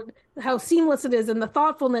about how seamless it is and the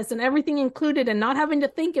thoughtfulness and everything included and not having to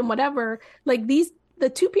think and whatever. Like, the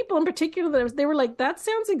two people in particular, they were like, that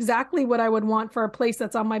sounds exactly what I would want for a place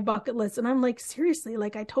that's on my bucket list. And I'm like, seriously,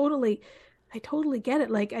 like, I totally get it.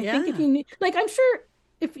 Like, I think if you knew, like, I'm sure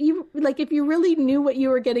if you really knew what you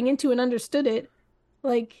were getting into and understood it,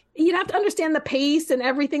 like, you'd have to understand the pace and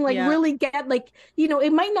everything, like, really get, like,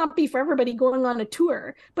 it might not be for everybody going on a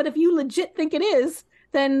tour, but if you legit think it is,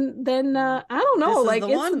 then I don't know, like,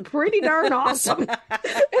 it's pretty darn awesome. It's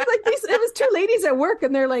like it was two ladies at work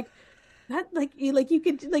and they're like, that, like you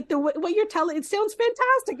could, like, what you're telling, it sounds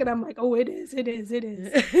fantastic. And I'm like, oh, it is.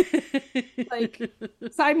 Like,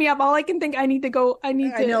 sign me up. All I can think, I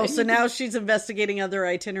know. So now she's investigating other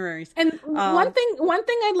itineraries. And one thing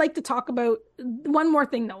I'd like to talk about, one more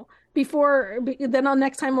thing though, then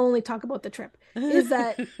next time I'll only talk about the trip, is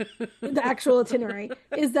that the actual itinerary,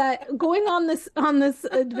 is that going on this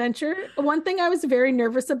adventure, one thing I was very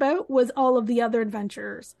nervous about was all of the other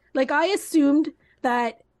adventurers. Like, I assumed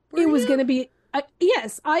that it was going to be,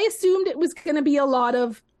 yes, I assumed it was going to be a lot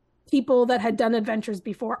of people that had done adventures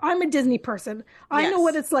before. I'm a Disney person. I know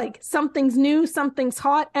what it's like. Something's new, something's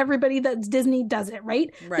hot. Everybody that's Disney does it,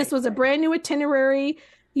 right? This was a brand new itinerary.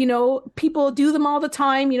 People do them all the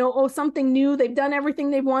time. Something new. They've done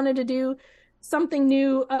everything they've wanted to do. something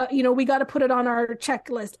new, we got to put it on our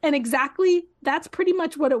checklist. And exactly, that's pretty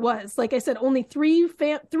much what it was. Like I said, only three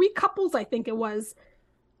couples, I think it was,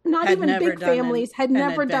 not Had even never big done families, had an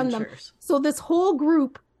never done them. adventures. So this whole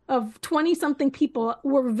group of 20 something people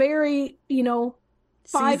were very,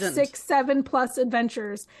 5, Seasoned. 6, 7+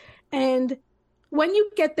 adventures. And when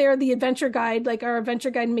you get there, the adventure guide, like our adventure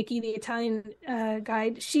guide, Mickey, the Italian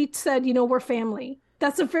guide, she said, we're family.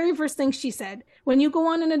 That's the very first thing she said. When you go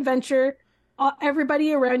on an adventure,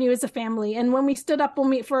 everybody around you is a family. And when we stood up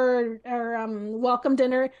for our welcome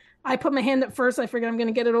dinner, I put my hand up first. I figured I'm going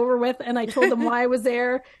to get it over with. And I told them why I was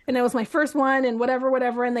there. And it was my first one and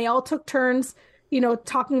whatever. And they all took turns,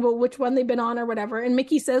 talking about which one they've been on or whatever. And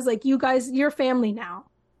Mickey says, like, you guys, you're family now.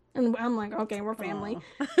 And I'm like, okay, we're family.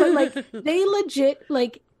 Aww. But like, they legit,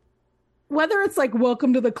 like, whether it's like,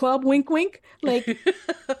 welcome to the club, wink, wink, like,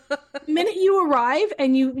 the minute you arrive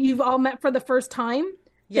and you've all met for the first time,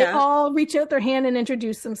 they all reach out their hand and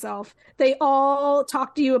introduce themselves. They all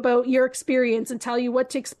talk to you about your experience and tell you what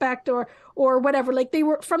to expect or whatever. Like, they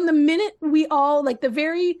were, from the minute we all, like, the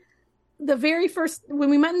very first, when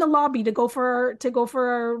we met in the lobby to go for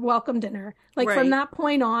our welcome dinner, like, from that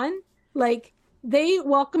point on, like, they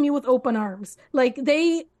welcome you with open arms. Like,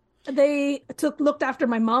 they looked after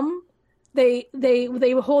my mom. They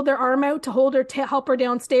would hold their arm out to hold her, to help her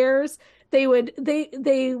downstairs. They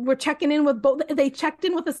were checking in with both. They checked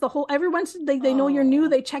in with us they know you're new.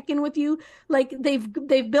 They check in with you. Like, they've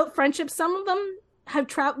built friendships. Some of them have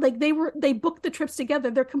traveled, like, they booked the trips together.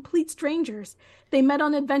 They're complete strangers. They met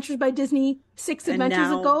on Adventures by Disney 6 adventures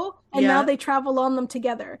ago, and now they travel on them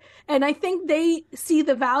together. And I think they see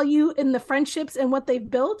the value in the friendships and what they've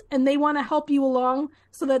built, and they want to help you along,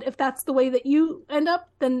 so that if that's the way that you end up,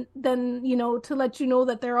 then to let you know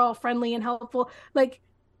that they're all friendly and helpful. Like,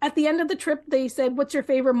 at the end of the trip, they said, what's your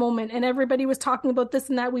favorite moment? And everybody was talking about this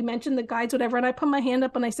and that. We mentioned the guides, whatever. And I put my hand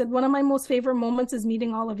up and I said, one of my most favorite moments is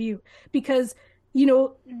meeting all of you, because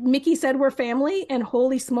Mickey said we're family, and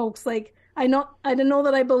holy smokes, like, I didn't know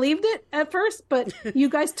that I believed it at first, but you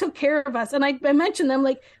guys took care of us. And I mentioned them,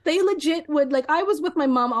 like, they legit would, like, I was with my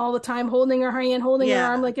mom all the time, holding her hand, holding her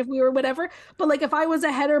arm, like, if we were whatever. But like, if I was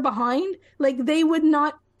ahead or behind, like, they would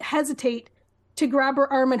not hesitate to grab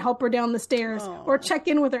her arm and help her down the stairs. Aww. Or check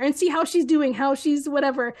in with her and see how she's doing, how she's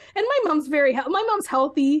whatever. And my mom's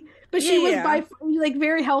healthy, but she was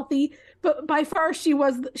very healthy. But by far, she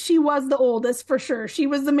was the oldest, for sure. She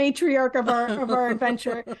was the matriarch of our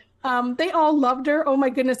adventure. They all loved her. Oh my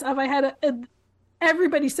goodness!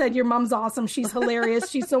 Everybody said your mom's awesome. She's hilarious.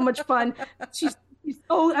 She's so much fun.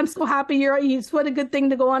 I'm so happy what a good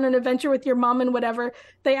thing to go on an adventure with your mom and whatever.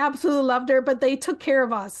 They absolutely loved her, but they took care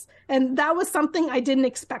of us, and that was something I didn't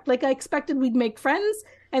expect. Like, I expected we'd make friends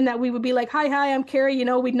and that we would be like, hi, I'm Carrie.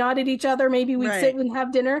 We'd nod at each other. Maybe we'd sit and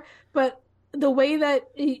have dinner, but the way that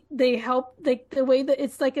they help, like, the way that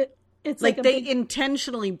it's like they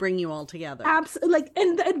intentionally bring you all together. Absolutely. Like,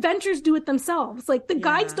 and the adventures do it themselves. Like, the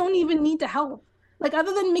guides don't even need to help. Like,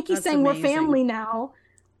 other than Mickey saying amazing. We're family now,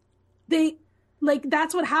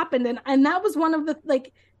 that's what happened. And that was one of the,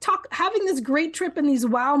 like, having this great trip and these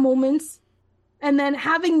wow moments, and then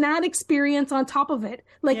having that experience on top of it.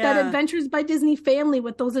 Like, that Adventures by Disney family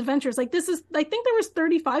with those adventures. Like, I think there was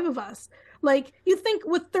 35 of us. Like, you think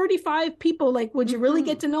with 35 people, like, would you really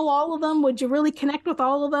get to know all of them? Would you really connect with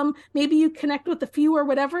all of them? Maybe you connect with a few or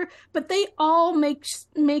whatever, but they all make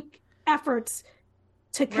efforts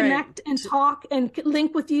to connect and talk and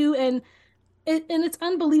link with you. And it's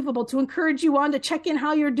unbelievable, to encourage you on, to check in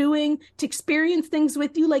how you're doing, to experience things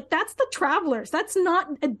with you. Like, that's the travelers. That's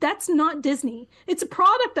not Disney. It's a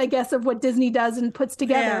product, I guess, of what Disney does and puts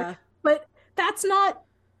together, but that's not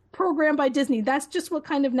programmed by Disney. That's just what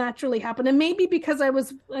kind of naturally happened. And maybe because I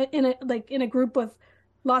was in a group with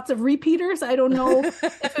lots of repeaters, I don't know if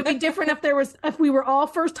it'd be different if we were all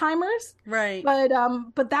first timers. Right.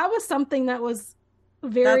 But that was something that was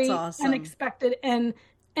very awesome. Unexpected, and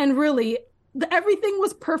really everything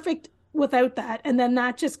was perfect without that. And then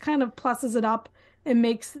that just kind of pluses it up and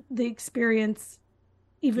makes the experience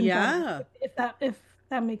even better. If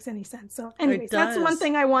that makes any sense. So anyways, that's one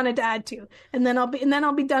thing I wanted to add to. And then I'll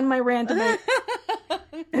be done my rant about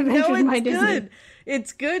Adventures by Disney. Good.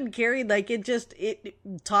 It's good, Carrie. Like,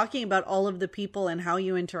 talking about all of the people and how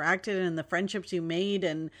you interacted and the friendships you made,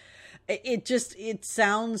 and it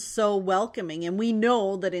sounds so welcoming. And we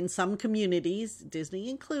know that in some communities, Disney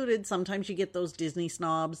included, sometimes you get those Disney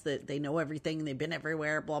snobs that they know everything, they've been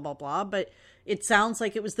everywhere, blah, blah, blah. But it sounds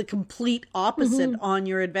like it was the complete opposite on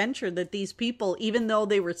your adventure, that these people, even though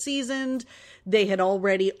they were seasoned, they had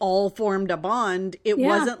already all formed a bond. It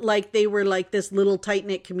wasn't like they were like this little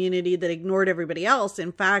tight-knit community that ignored everybody else.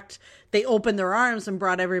 In fact, they opened their arms and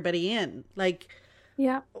brought everybody in. Like,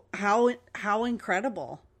 how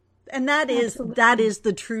incredible. And that is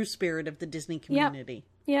the true spirit of the Disney community.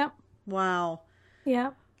 Yep. Wow.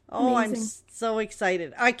 Yep. Oh, Amazing. I'm so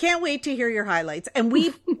excited. I can't wait to hear your highlights. And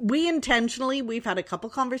we've had a couple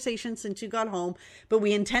conversations since you got home, but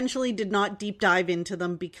we intentionally did not deep dive into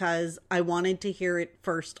them because I wanted to hear it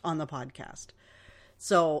first on the podcast.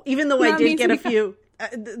 So even though I did get a few,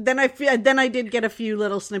 then I did get a few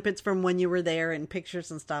little snippets from when you were there and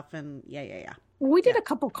pictures and stuff. And yeah. We did a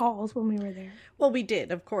couple calls when we were there. Well, we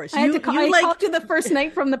did, of course. I called you the first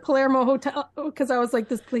night from the Palermo Hotel because I was like,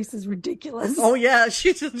 this place is ridiculous. Oh, yeah.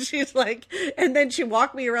 She's like, and then she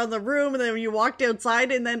walked me around the room, and then you walked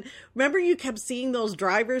outside, and then remember you kept seeing those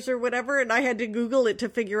drivers or whatever, and I had to Google it to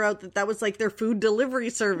figure out that was like their food delivery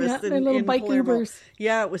service. Yeah, their little bike Palermo. Ubers.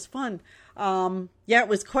 Yeah, it was fun. It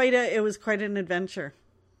was quite an adventure.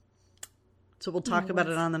 So we'll talk about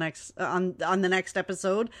it on the next on the next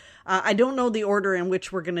episode. I don't know the order in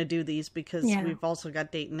which we're going to do these because we've also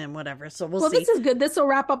got Dayton and whatever. So we'll see. This is good. This will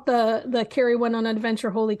wrap up the Carrie went on an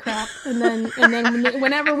adventure. Holy crap! And then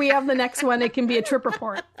whenever we have the next one, it can be a trip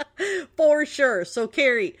report for sure. So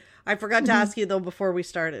Carrie, I forgot to ask you though before we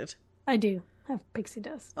started. I do have pixie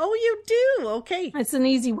dust. Oh, you do? Okay. It's an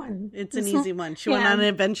easy one. It's an easy one. She went on an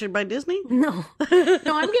adventure by Disney? No,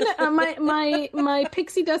 I'm gonna my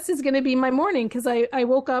pixie dust is gonna be my morning because I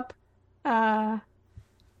woke up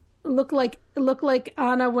look like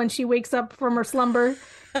Anna when she wakes up from her slumber,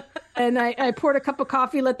 and I poured a cup of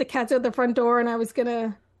coffee, let the cats out the front door, and I was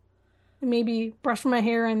gonna maybe brush my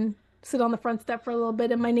hair and sit on the front step for a little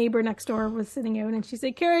bit, and my neighbor next door was sitting out, and she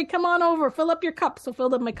said, Carrie, come on over, fill up your cup. So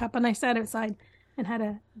filled up my cup, and I sat outside and had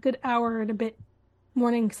a good hour and a bit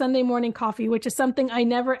Sunday morning coffee, which is something I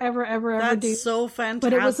never, ever do. That's so fantastic.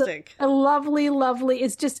 But it was a lovely,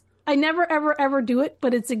 it's just, I never, ever do it,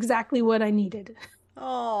 but it's exactly what I needed.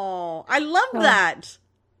 Oh, I love that.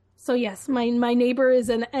 So yes, my neighbor is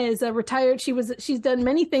a retired. She's done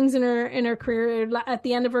many things in her career. At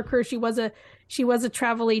the end of her career, she was a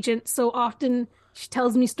travel agent. So often she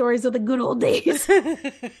tells me stories of the good old days,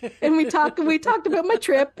 and we talked about my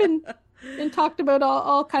trip and talked about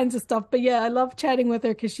all kinds of stuff. But yeah, I love chatting with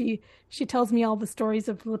her because she tells me all the stories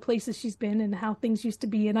of the places she's been and how things used to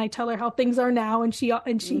be, and I tell her how things are now, and she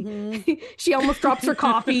she almost drops her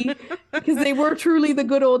coffee because they were truly the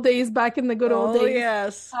good old days back in the good old days.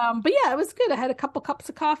 Yes. But yeah, it was good. I had a couple cups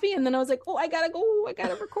of coffee, and then I was like, oh, I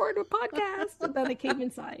gotta record a podcast, and then I came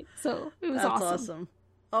inside. So it was awesome.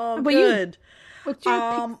 Oh, good. What's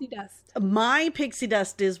your pixie dust? My pixie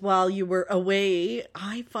dust is while you were away,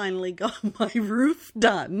 I finally got my roof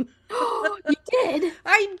done. You did?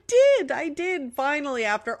 I did. Finally,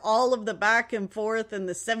 after all of the back and forth and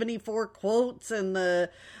the 74 quotes and the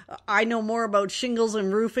I know more about shingles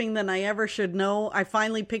and roofing than I ever should know. I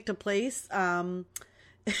finally picked a place. Don't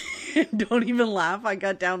even laugh. I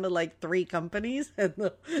got down to like 3 companies, and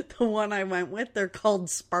the one I went with, they're called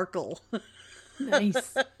Sparkle.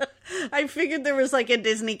 Nice. I figured there was like a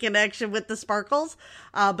Disney connection with the Sparkles,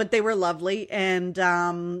 but they were lovely. And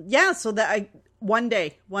so that one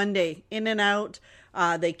day, in and out,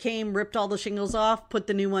 they came, ripped all the shingles off, put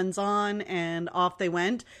the new ones on, and off they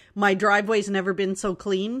went. My driveway's never been so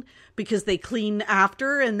clean because they clean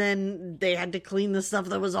after, and then they had to clean the stuff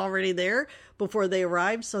that was already there before they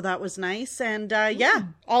arrived. So that was nice. And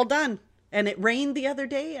all done. And it rained the other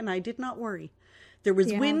day, and I did not worry. There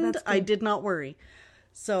was wind. I did not worry.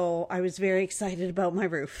 So I was very excited about my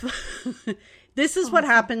roof. This is what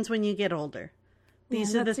happens when you get older.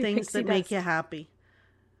 These are the things that make you happy.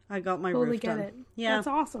 I got my roof done. It. Yeah. That's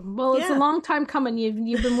awesome. Well, it's a long time coming.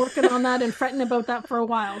 You've been working on that and fretting about that for a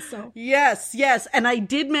while. So Yes. And I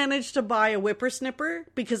did manage to buy a whippersnipper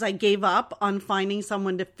because I gave up on finding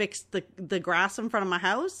someone to fix the grass in front of my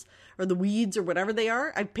house, or the weeds or whatever they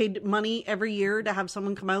are. I paid money every year to have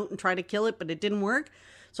someone come out and try to kill it, but it didn't work.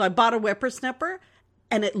 So I bought a whippersnipper,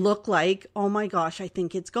 and it looked like, oh my gosh, I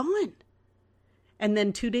think it's gone. And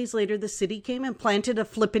then 2 days later, the city came and planted a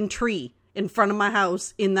flippin' tree in front of my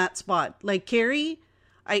house in that spot. Like, Carrie,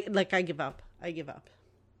 I give up.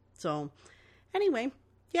 So anyway,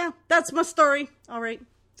 yeah, that's my story. All right.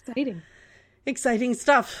 Exciting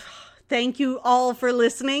stuff. Thank you all for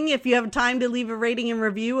listening. If you have time to leave a rating and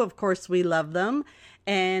review, of course, we love them.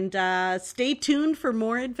 And stay tuned for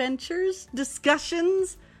more adventures,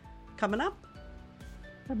 discussions coming up.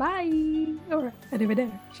 Bye-bye. Or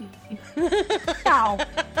arrivederci. Ciao.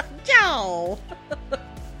 Ciao.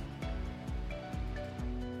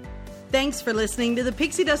 Thanks for listening to the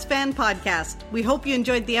Pixie Dust Fan Podcast. We hope you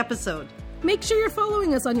enjoyed the episode. Make sure you're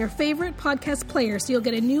following us on your favorite podcast player so you'll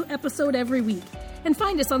get a new episode every week. And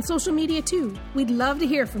find us on social media too. We'd love to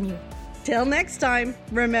hear from you. Till next time,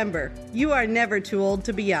 remember, you are never too old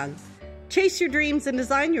to be young. Chase your dreams and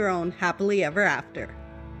design your own happily ever after.